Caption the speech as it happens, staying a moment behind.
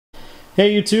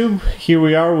Hey YouTube, here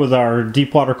we are with our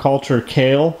deep water culture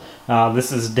kale.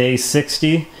 This is day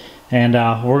 60 and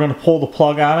we're going to pull the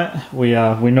plug on it.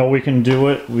 We know we can do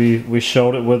it. We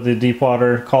showed it with the deep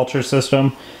water culture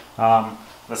system.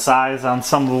 The size on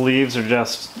some of the leaves are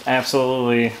just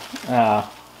absolutely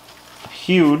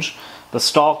huge. The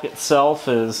stalk itself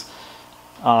is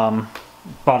about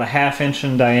a ½ inch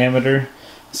in diameter,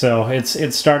 so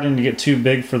it's starting to get too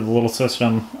big for the little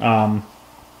system.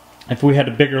 If we had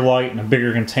a bigger light and a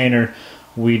bigger container,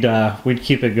 we'd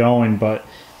keep it going, but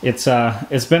it's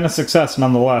been a success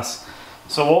nonetheless.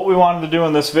 So what we wanted to do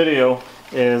in this video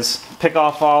is pick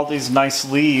off all these nice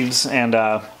leaves and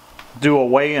do a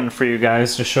weigh-in for you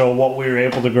guys to show what we were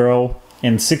able to grow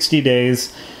in 60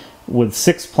 days with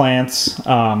 6 plants, 2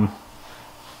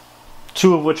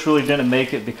 of which really didn't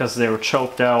make it because they were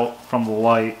choked out from the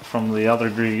light from the other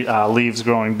leaves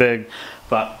growing big.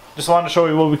 But just wanted to show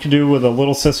you what we can do with a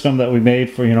little system that we made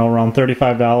for, around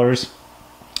 $35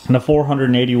 and a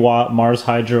 480 watt Mars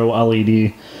Hydro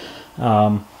LED.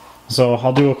 So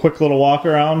I'll do a quick little walk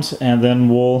around and then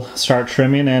we'll start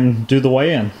trimming and do the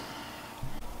weigh-in.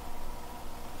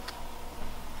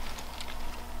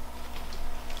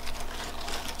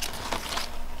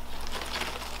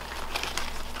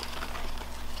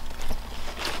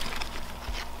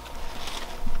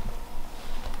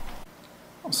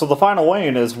 So the final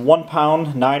weigh-in is 1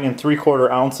 pound 9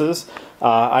 3/4 ounces.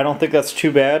 I don't think that's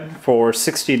too bad for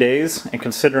 60 days, and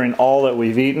considering all that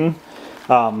we've eaten,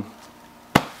 it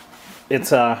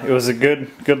was a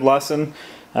good lesson.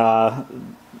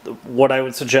 What I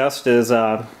would suggest is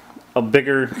a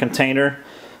bigger container,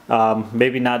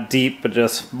 maybe not deep, but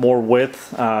just more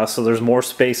width, so there's more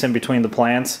space in between the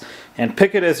plants. And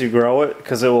pick it as you grow it,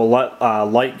 because it will let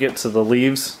light get to the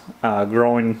leaves,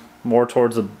 growing more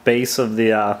towards the base of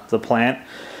the plant.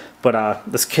 But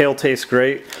this kale tastes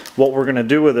great. What we're going to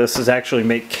do with this is actually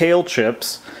make kale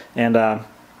chips, and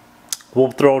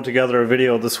we'll throw together a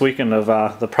video this weekend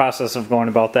of the process of going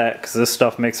about that, because this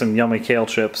stuff makes some yummy kale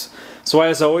chips. So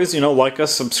as always, like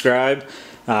us, subscribe,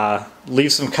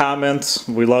 leave some comments.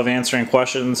 We love answering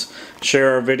questions.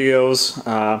 Share our videos,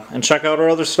 and check out our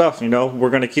other stuff. We're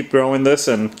going to keep growing this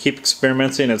and keep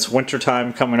experimenting. It's winter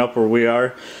time coming up where we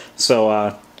are,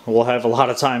 so we'll have a lot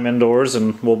of time indoors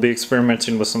and we'll be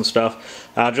experimenting with some stuff.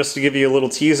 Just to give you a little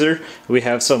teaser, we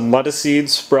have some lettuce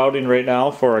seeds sprouting right now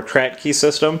for our Kratky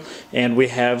system, and we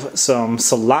have some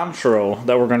cilantro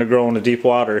that we're going to grow in the deep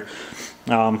water.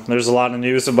 There's a lot of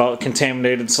news about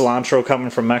contaminated cilantro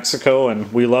coming from Mexico,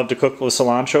 and we love to cook with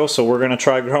cilantro, so we're going to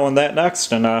try growing that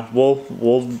next, and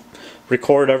we'll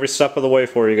record every step of the way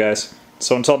for you guys.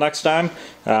 So until next time,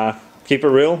 keep it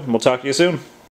real, and we'll talk to you soon.